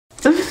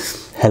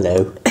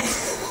Hello.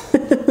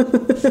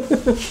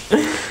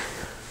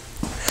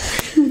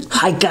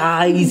 Hi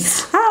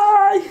guys.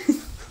 Hi.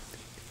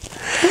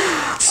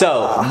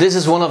 So this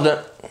is one of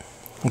the.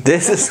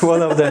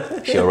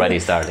 She's already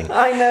starting.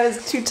 I know,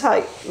 it's too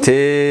tight.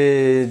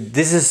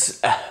 This is.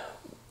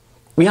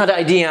 We had the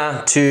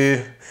idea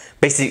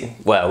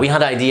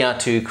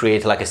to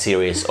create like a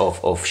series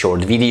of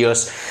short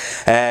videos,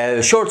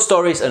 short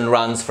stories and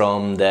rants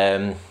from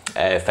the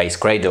face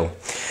Cradle.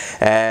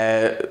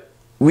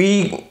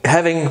 We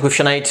having with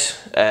Sinead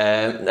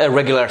a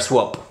regular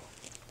swap,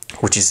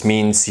 which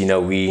means, you know,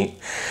 we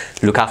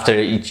look after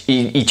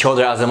each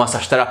other as a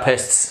massage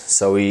therapists,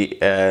 so we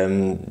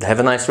have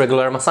a nice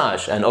regular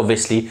massage. And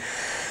obviously,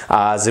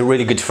 as a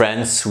really good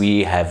friends,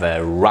 we have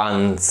a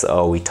rant,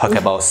 or we talk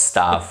about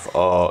stuff,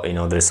 or, you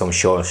know, there's some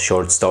short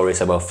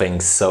stories about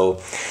things.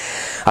 So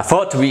I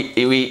thought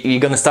we're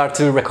gonna start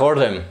to record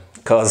them,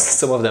 because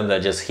some of them are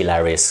just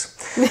hilarious,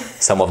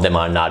 some of them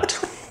are not.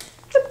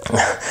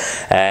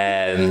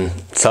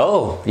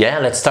 So yeah,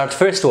 let's start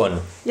first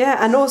one. Yeah,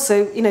 and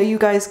also, you know, you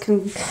guys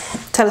can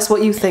tell us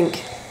what you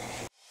think.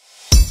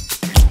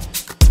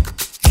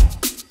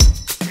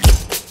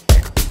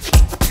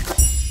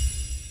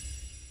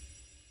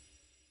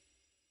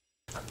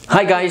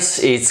 Hi guys,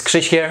 it's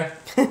Krzys here.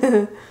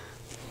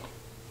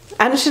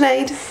 And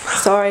Sinead.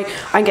 Sorry,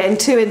 I'm getting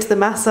too into the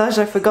massage,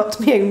 I forgot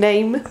my own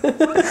name.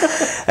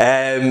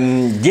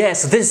 Yeah,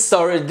 so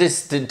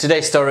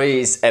today's story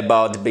is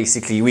about,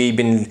 basically, we've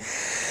been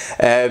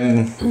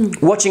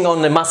watching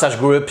on the massage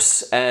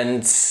groups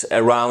and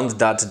around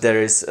that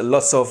there is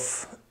lots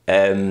of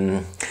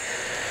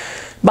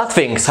bad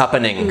things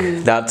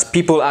happening, that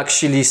people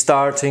actually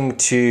starting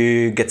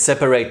to get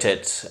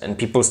separated and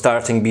people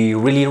starting to be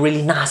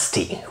really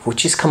nasty,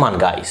 which is, come on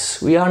guys,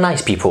 we are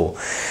nice people,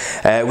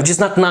 which is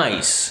not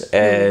nice.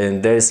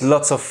 There's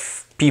lots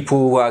of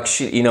people who are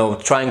actually, you know,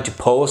 trying to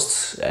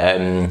post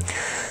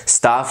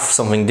stuff,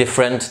 something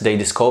different they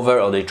discover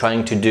or they're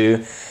trying to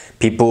do.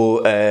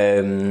 People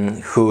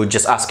who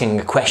just asking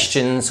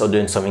questions or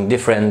doing something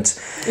different.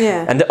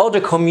 Yeah. And the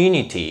other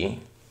community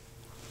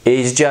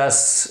is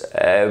just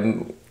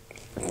going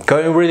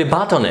really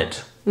bad on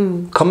it,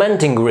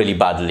 commenting really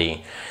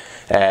badly,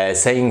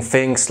 saying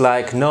things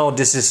like, no,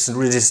 this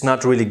is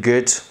not really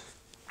good,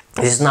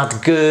 this is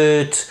not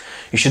good,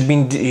 you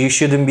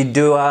shouldn't be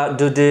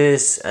do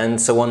this,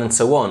 and so on and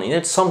so on, in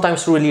a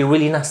sometimes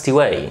really nasty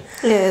way.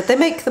 Yeah, they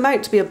make them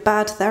out to be a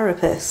bad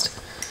therapist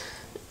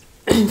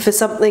for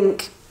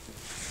something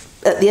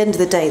at the end of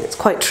the day that's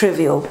quite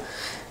trivial,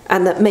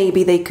 and that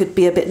maybe they could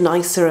be a bit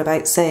nicer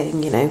about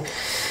saying, you know,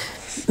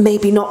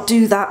 maybe not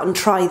do that and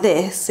try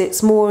this.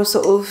 It's more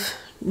sort of,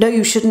 no,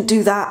 you shouldn't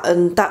do that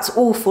and that's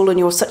awful and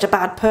you're such a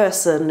bad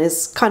person,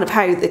 is kind of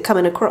how they're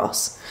coming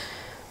across,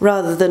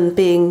 rather than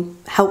being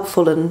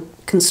helpful and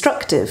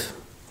constructive,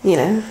 you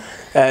know.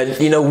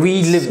 You know,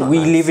 we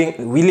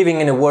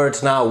living in a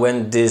world now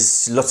when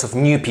there's lots of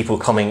new people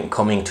coming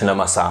to the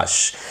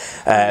massage,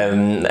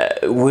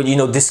 you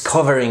know,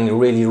 discovering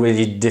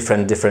really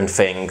different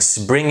things,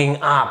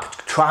 bringing up,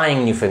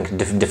 trying new things,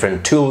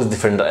 different tools,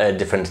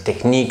 different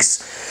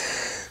techniques,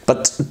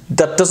 but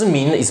that doesn't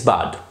mean it's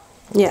bad.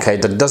 Yeah. Okay,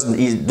 that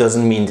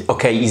doesn't mean,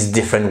 okay, it's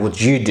different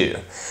what you do,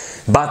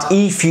 but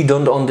if you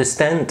don't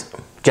understand,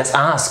 just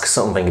ask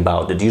something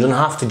about it. You don't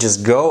have to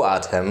just go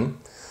at him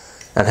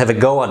and have a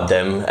go at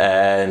them,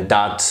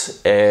 that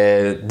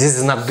this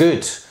is not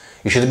good,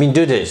 you shouldn't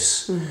do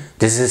this,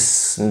 this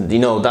is, you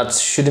know, that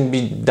shouldn't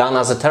be done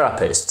as a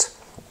therapist.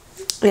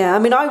 Yeah, I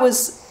mean, I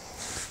was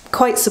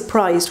quite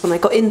surprised when I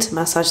got into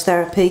massage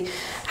therapy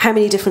how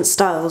many different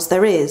styles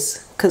there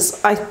is,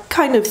 because I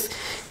kind of,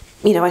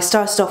 you know, I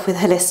started off with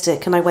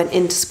holistic and I went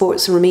into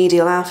sports and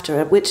remedial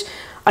after, which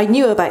I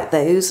knew about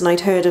those and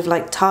I'd heard of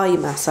like Thai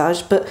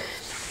massage, but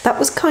that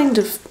was kind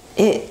of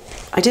it.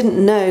 I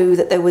didn't know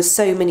that there was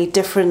so many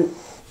different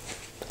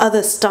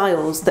other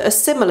styles that are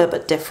similar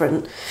but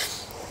different,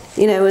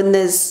 you know, and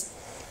there's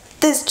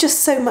just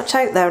so much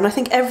out there, and I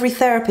think every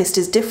therapist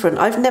is different.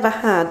 I've never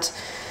had,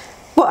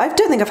 well, I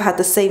don't think I've had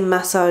the same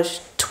massage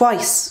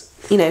twice,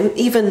 you know,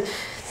 even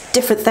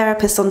different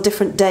therapists on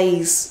different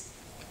days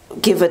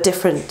give a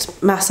different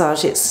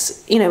massage.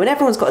 It's, you know, and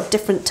everyone's got a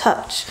different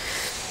touch.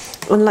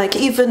 And like,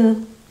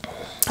 even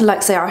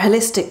like say our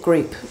holistic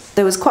group,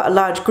 there was quite a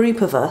large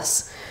group of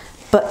us,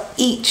 but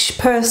each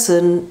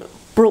person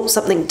brought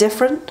something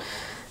different,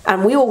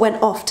 and we all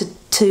went off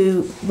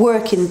to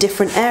work in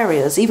different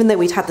areas. Even though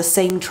we'd had the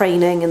same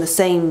training and the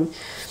same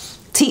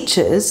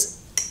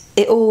teachers,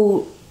 it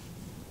all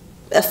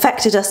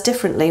affected us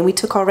differently, and we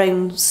took our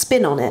own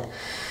spin on it,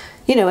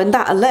 you know, and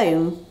that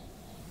alone,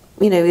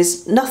 you know,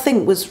 is,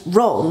 nothing was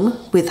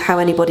wrong with how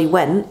anybody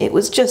went, it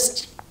was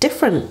just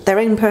different, their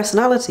own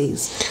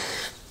personalities.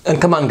 And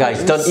come on,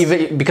 guys! Don't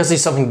even, because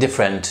it's something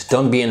different.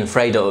 Don't be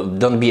afraid of.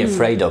 Don't be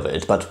afraid of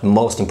it. But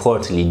most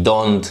importantly,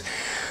 don't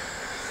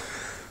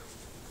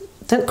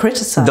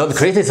criticize. Don't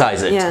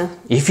criticize it. Yeah.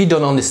 If you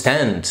don't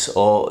understand,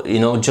 or, you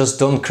know, just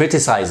don't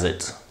criticize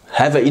it.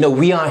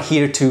 we are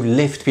here to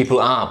lift people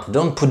up.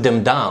 Don't put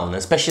them down,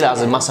 especially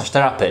as a massage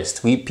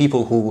therapist. We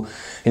people who,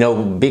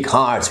 big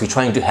hearts, we're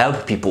trying to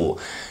help people.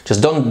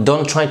 Just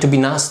don't try to be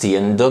nasty,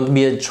 and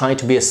don't try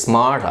to be a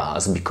smart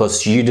ass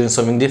because you're doing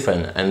something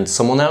different and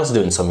someone else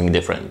doing something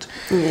different.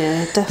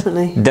 Yeah,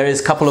 definitely. There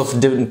is a couple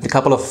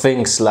of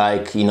things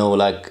like,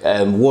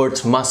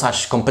 World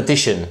Massage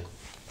Competition,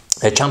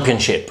 a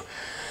championship,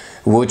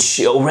 which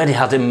already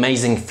had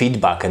amazing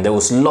feedback, and there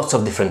was lots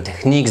of different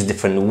techniques,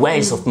 different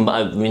ways of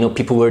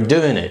people were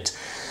doing it,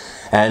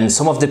 and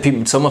some of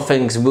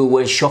things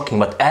were shocking,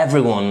 but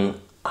everyone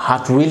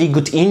had really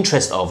good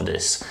interest of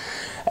this.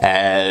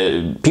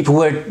 People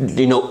were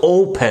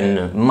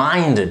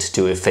open-minded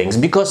to things,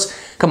 because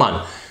come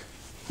on,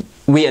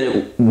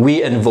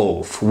 we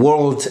involve,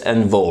 world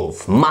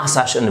involve,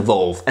 massage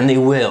involve, and they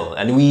will,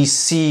 and we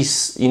see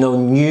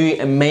new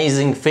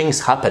amazing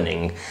things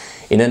happening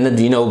in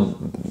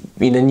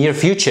the near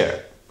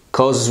future,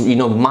 because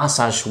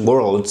massage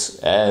world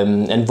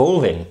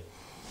evolving.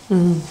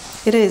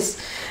 It is.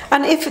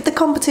 And if the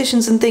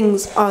competitions and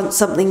things aren't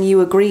something you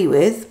agree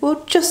with,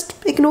 well, just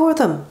ignore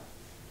them.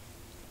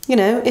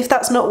 If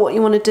that's not what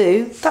you want to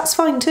do, that's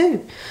fine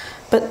too.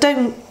 But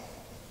don't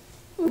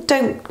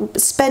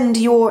spend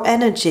your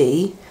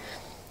energy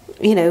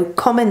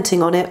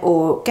commenting on it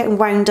or getting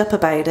wound up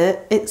about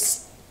it.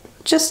 It's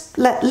just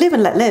live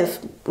and let live.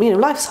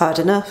 Life's hard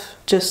enough.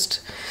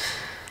 Just,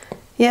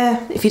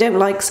 if you don't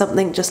like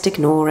something, just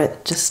ignore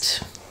it.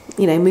 Just,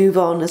 move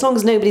on. As long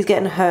as nobody's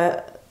getting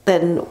hurt,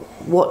 then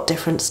what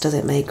difference does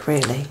it make,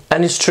 really?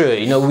 And it's true,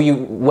 we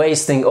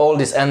wasting all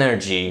this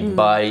energy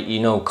by,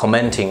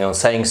 commenting or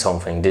saying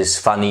something. This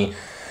funny,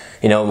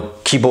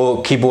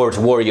 keyboard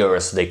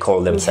warriors, they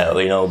call themselves,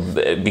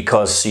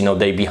 because,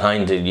 they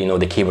behind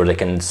the keyboard, they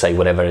can say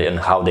whatever and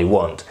how they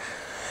want.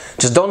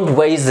 Just don't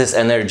waste this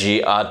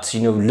energy at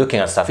looking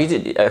at stuff.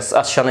 As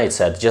Sinead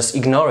said, just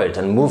ignore it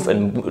and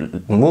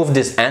move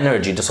this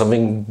energy to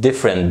something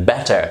different,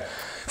 better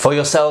for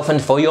yourself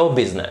and for your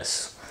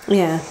business.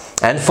 Yeah.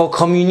 And for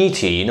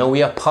community,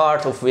 we are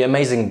part of the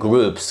amazing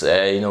groups.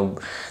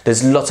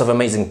 There's lots of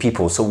amazing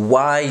people. So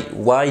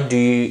why do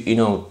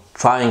you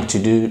trying to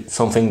do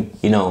something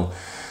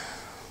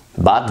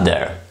bad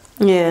there?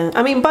 Yeah.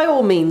 I mean, by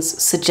all means,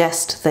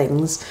 suggest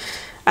things.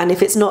 And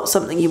if it's not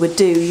something you would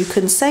do, you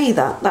can say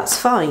that. That's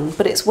fine.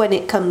 But it's when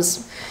it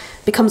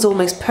becomes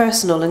almost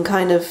personal and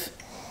kind of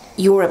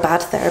you're a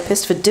bad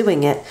therapist for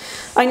doing it.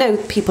 I know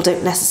people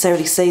don't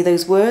necessarily say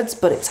those words,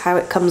 but it's how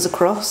it comes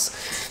across.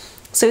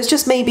 So it's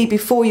just maybe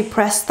before you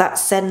press that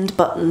send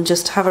button,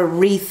 just have a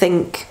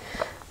rethink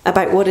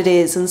about what it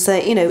is and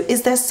say,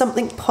 is there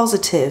something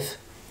positive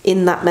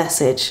in that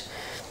message?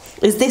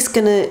 Is this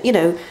going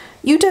to,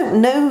 you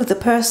don't know the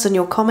person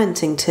you're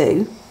commenting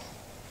to.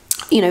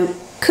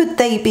 Could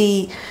they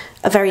be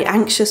a very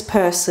anxious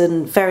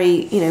person,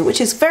 which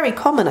is very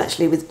common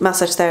actually with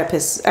massage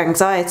therapists.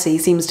 Anxiety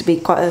seems to be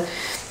quite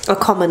a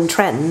common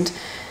trend.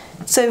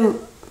 So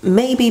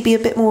maybe be a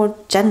bit more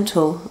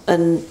gentle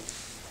and,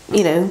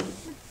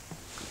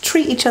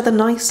 treat each other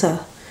nicer.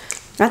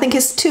 I think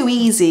it's too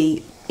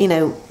easy,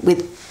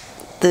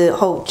 with the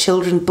whole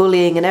children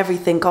bullying and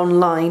everything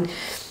online,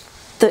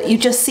 that you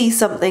just see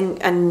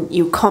something and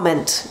you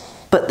comment,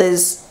 but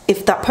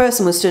if that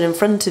person was stood in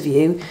front of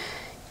you,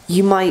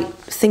 you might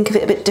think of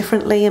it a bit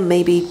differently and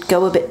maybe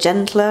go a bit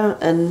gentler.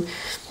 And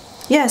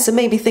so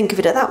maybe think of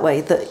it that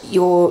way, that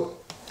you're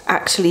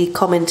actually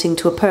commenting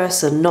to a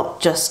person, not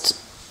just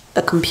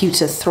a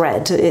computer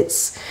thread.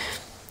 It's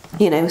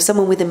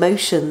someone with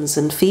emotions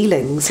and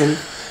feelings. And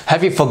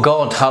have you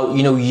forgot how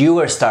you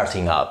were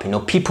starting up?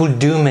 People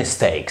do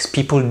mistakes.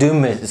 People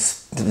do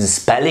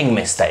spelling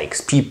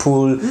mistakes.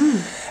 People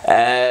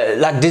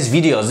like these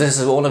videos. This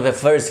is one of the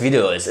first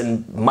videos,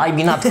 and might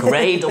be not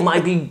great or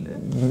might be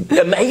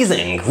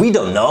amazing. We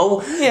don't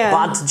know. Yeah.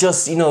 But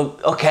just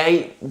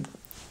okay,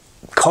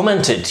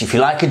 comment it if you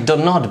like it or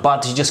not.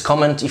 But you just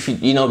comment if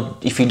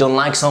you don't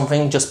like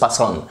something, just pass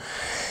on.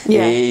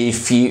 Yeah.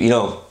 If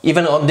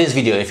even on this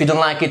video, if you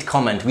don't like it,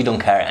 comment. We don't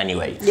care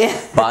anyway. Yeah.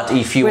 But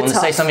if you want to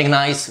say something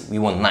nice, we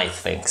want nice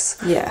things.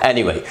 Yeah.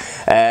 Anyway,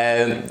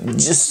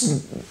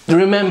 just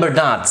remember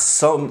that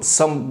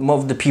some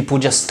of the people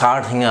just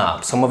starting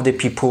up, some of the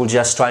people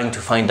just trying to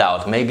find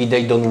out. Maybe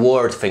they don't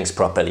word things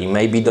properly.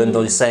 Maybe they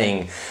don't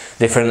saying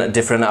they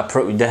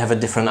have a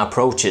different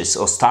approaches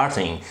or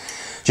starting.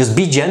 Just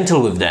be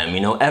gentle with them,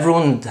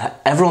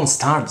 everyone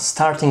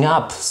starting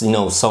up,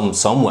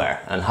 somewhere,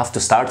 and have to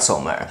start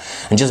somewhere.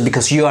 And just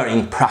because you are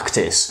in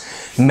practice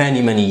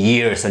many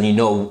years and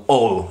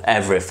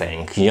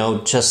everything,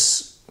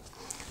 just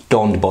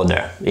don't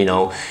bother,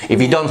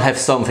 If you don't have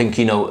something,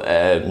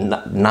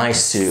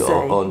 nice to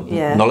or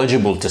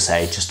knowledgeable to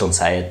say, just don't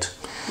say it.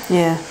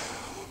 Yeah.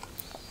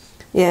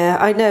 Yeah,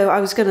 I know. I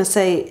was going to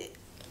say,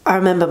 I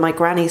remember my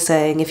granny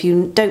saying, if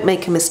you don't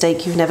make a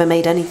mistake, you've never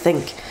made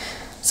anything.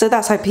 So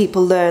that's how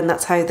people learn,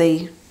 that's how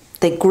they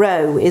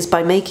grow, is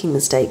by making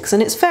mistakes.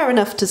 And it's fair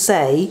enough to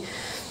say,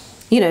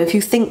 if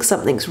you think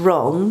something's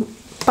wrong,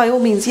 by all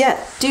means,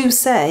 do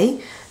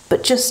say,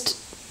 but just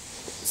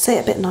say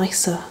it a bit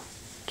nicer.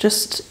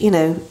 Just, you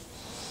know,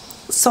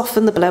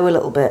 soften the blow a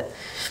little bit.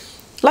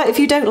 Like, if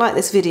you don't like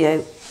this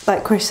video,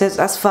 like Chris says,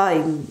 that's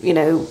fine. You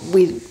know,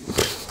 we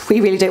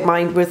really don't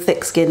mind. We're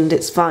thick-skinned.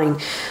 It's fine.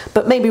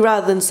 But maybe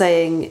rather than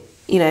saying,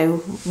 you know,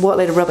 what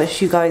load of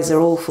rubbish, you guys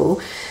are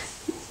awful,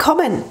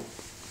 comment.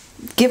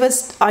 Give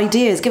us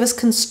ideas. Give us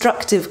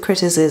constructive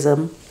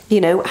criticism.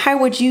 You know, how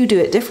would you do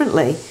it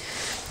differently?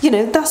 You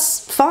know,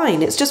 that's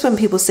fine. It's just when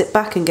people sit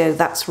back and go,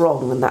 that's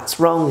wrong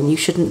and you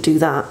shouldn't do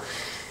that.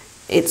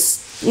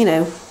 It's, you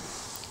know,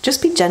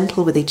 just be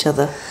gentle with each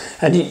other.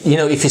 And you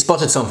know, if you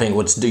spotted something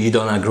which you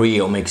don't agree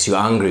or makes you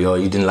angry or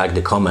you didn't like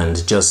the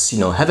comment, just, you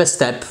know, have a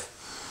step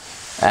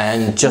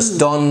and just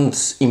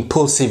don't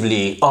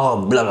impulsively,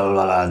 oh, blah, blah,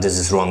 blah, blah, this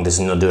is wrong, this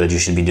is not good, you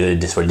should be doing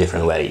this for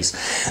different ways.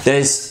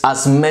 There's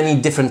as many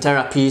different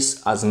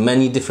therapies, as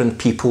many different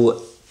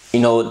people, you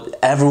know,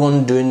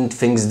 everyone doing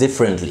things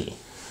differently.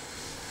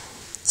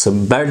 So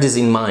bear this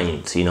in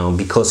mind, you know,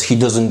 because he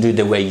doesn't do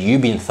the way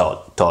you've been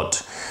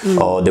taught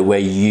or the way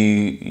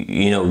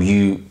you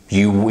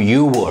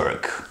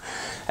work,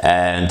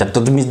 and that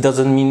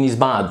doesn't mean it's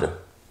bad.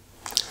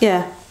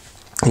 Yeah.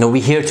 You know,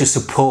 we're here to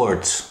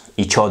support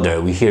each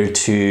other. We're here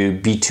to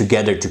be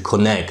together, to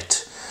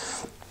connect,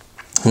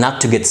 not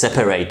to get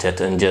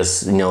separated and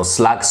just, you know,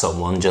 slag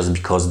someone just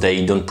because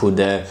they don't put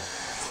the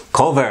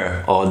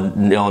cover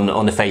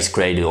on the face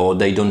cradle, or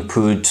they don't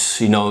put,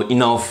 you know,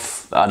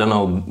 enough, I don't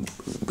know,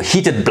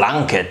 heated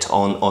blanket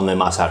on a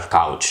massage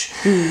couch.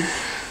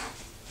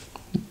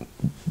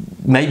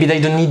 Maybe they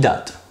don't need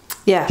that.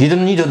 Yeah. You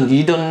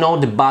don't know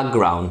the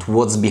background,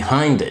 what's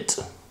behind it,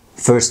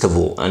 first of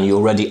all, and you're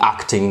already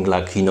acting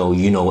like you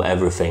know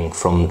everything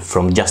from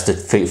just the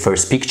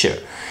first picture.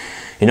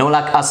 You know,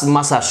 like as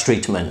massage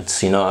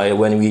treatment, you know,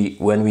 when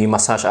we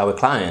massage our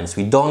clients,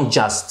 we don't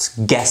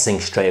just guessing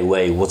straight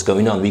away what's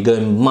going on. We go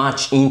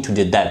much into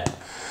the depth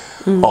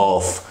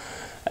of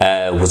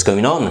what's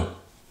going on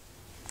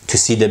to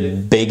see the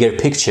bigger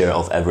picture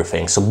of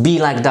everything. So be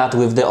like that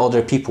with the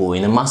other people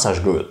in the massage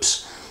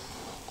groups.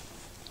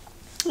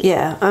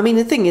 Yeah, I mean,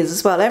 the thing is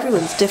as well,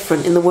 everyone's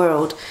different in the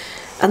world,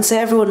 and so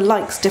everyone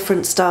likes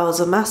different styles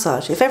of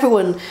massage. If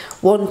everyone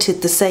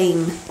wanted the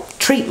same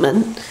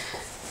treatment,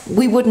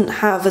 we wouldn't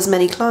have as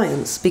many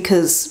clients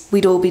because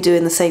we'd all be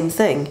doing the same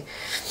thing.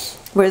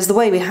 Whereas the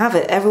way we have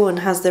it, everyone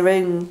has their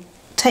own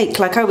take.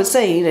 Like I was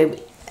saying, you know,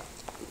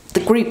 the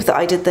group that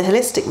I did the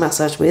holistic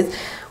massage with,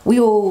 we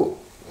all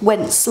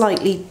went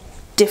slightly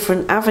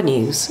different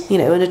avenues, you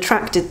know, and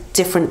attracted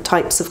different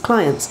types of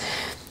clients.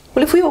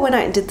 Well, if we all went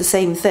out and did the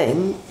same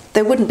thing,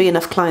 there wouldn't be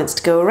enough clients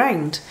to go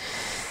around.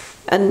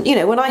 And, you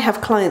know, when I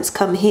have clients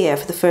come here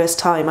for the first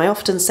time, I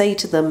often say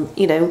to them,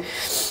 you know,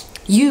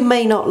 you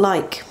may not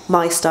like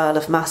my style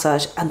of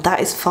massage, and that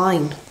is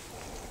fine.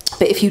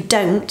 But if you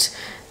don't,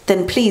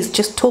 then please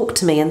just talk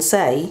to me and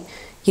say,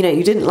 you know,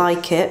 you didn't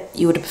like it,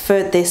 you would have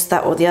preferred this,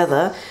 that or the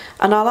other,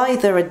 and I'll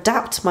either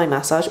adapt my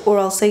massage or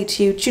I'll say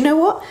to you, do you know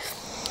what?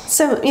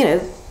 So, you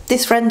know,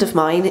 this friend of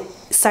mine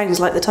sounds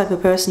like the type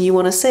of person you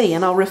want to see,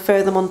 and I'll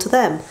refer them on to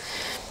them.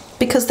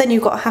 Because then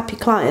you've got a happy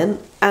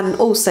client, and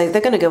also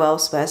they're going to go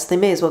elsewhere, so they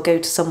may as well go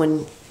to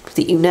someone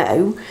that you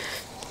know,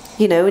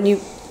 and you,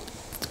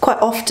 quite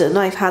often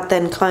I've had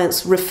then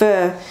clients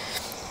refer,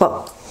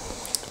 well,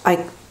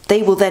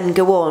 they will then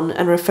go on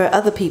and refer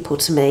other people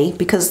to me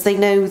because they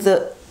know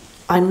that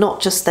I'm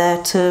not just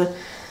there to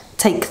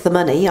take the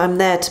money, I'm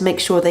there to make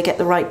sure they get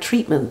the right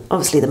treatment.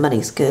 Obviously the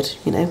money's good,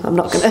 you know, I'm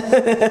not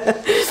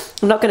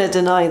gonna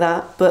deny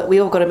that, but we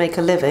all got to make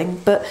a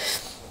living. But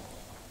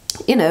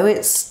you know,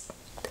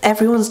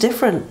 everyone's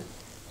different.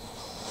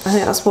 I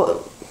think that's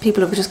what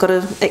people have just got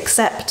to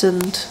accept.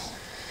 And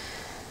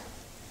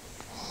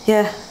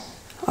yeah,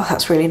 oh,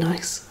 that's really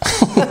nice.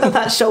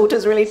 That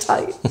shoulder's really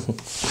tight.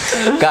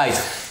 Guys,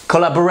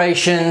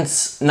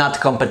 collaborations, not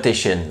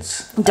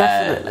competitions.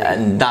 Definitely.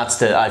 And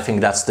I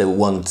think that's the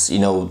one, you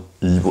know,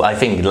 I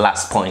think the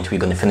last point we're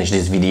going to finish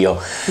this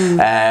video.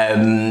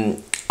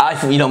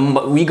 You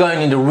know, we're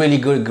going in a really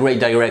great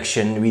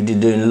direction. We're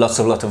doing lots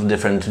of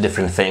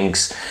different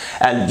things,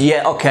 and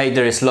yeah, okay,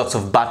 there is lots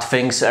of bad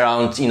things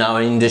around in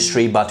our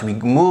industry, but we're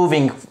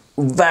moving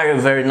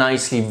very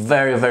nicely,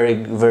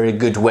 very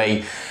good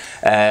way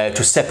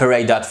to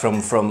separate that from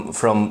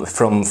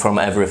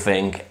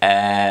everything.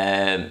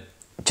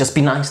 Just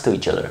be nice to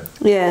each other.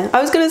 Yeah,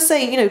 I was going to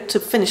say, you know, to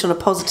finish on a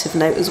positive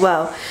note as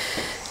well,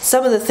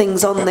 some of the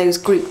things on those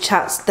group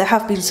chats, there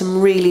have been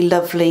some really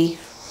lovely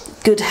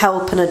good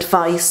help and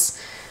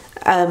advice.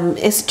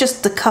 It's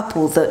just the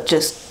couple that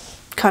just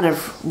kind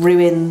of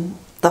ruin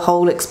the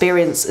whole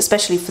experience,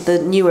 especially for the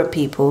newer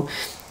people,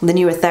 the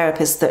newer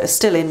therapists that are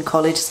still in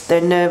college.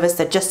 They're nervous,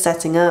 they're just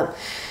setting up,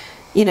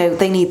 you know,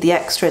 they need the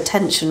extra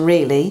attention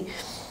really.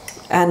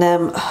 And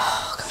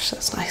oh gosh,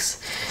 that's nice.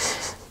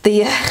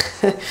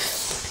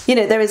 You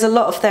know, there is a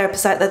lot of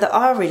therapists out there that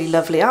are really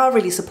lovely, are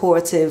really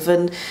supportive,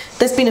 and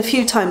there's been a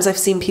few times I've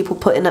seen people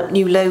putting up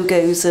new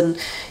logos and,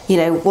 you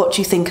know, what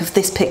do you think of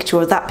this picture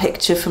or that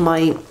picture for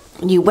my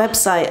new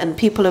website, and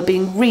people are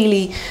being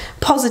really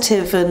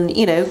positive and,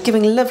 you know,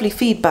 giving lovely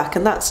feedback,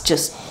 and that's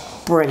just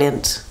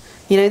brilliant.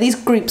 You know, these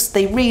groups,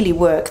 they really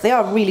work. They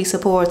are really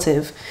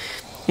supportive.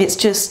 It's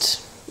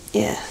just,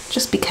 yeah,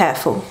 just be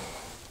careful.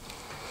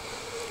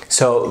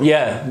 So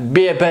yeah,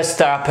 be a best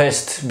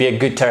therapist, be a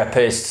good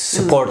therapist,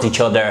 support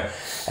each other,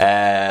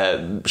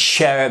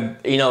 share,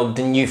 you know,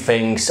 the new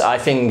things. I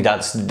think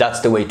that's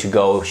the way to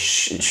go.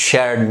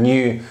 Share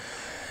new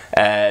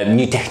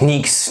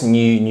techniques,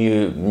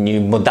 new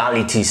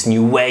modalities,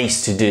 new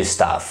ways to do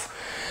stuff,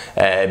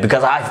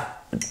 because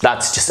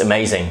that's just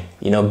amazing.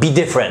 You know, be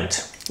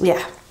different.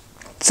 Yeah.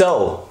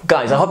 So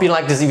guys, I hope you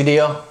liked this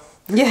video.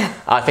 Yeah.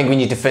 I think we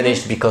need to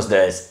finish because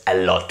there's a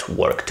lot of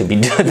work to be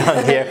done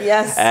here.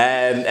 Yes.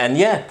 And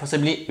yeah,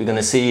 possibly we're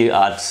gonna see you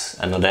at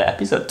another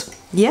episode.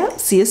 Yeah,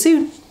 see you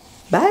soon.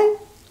 Bye.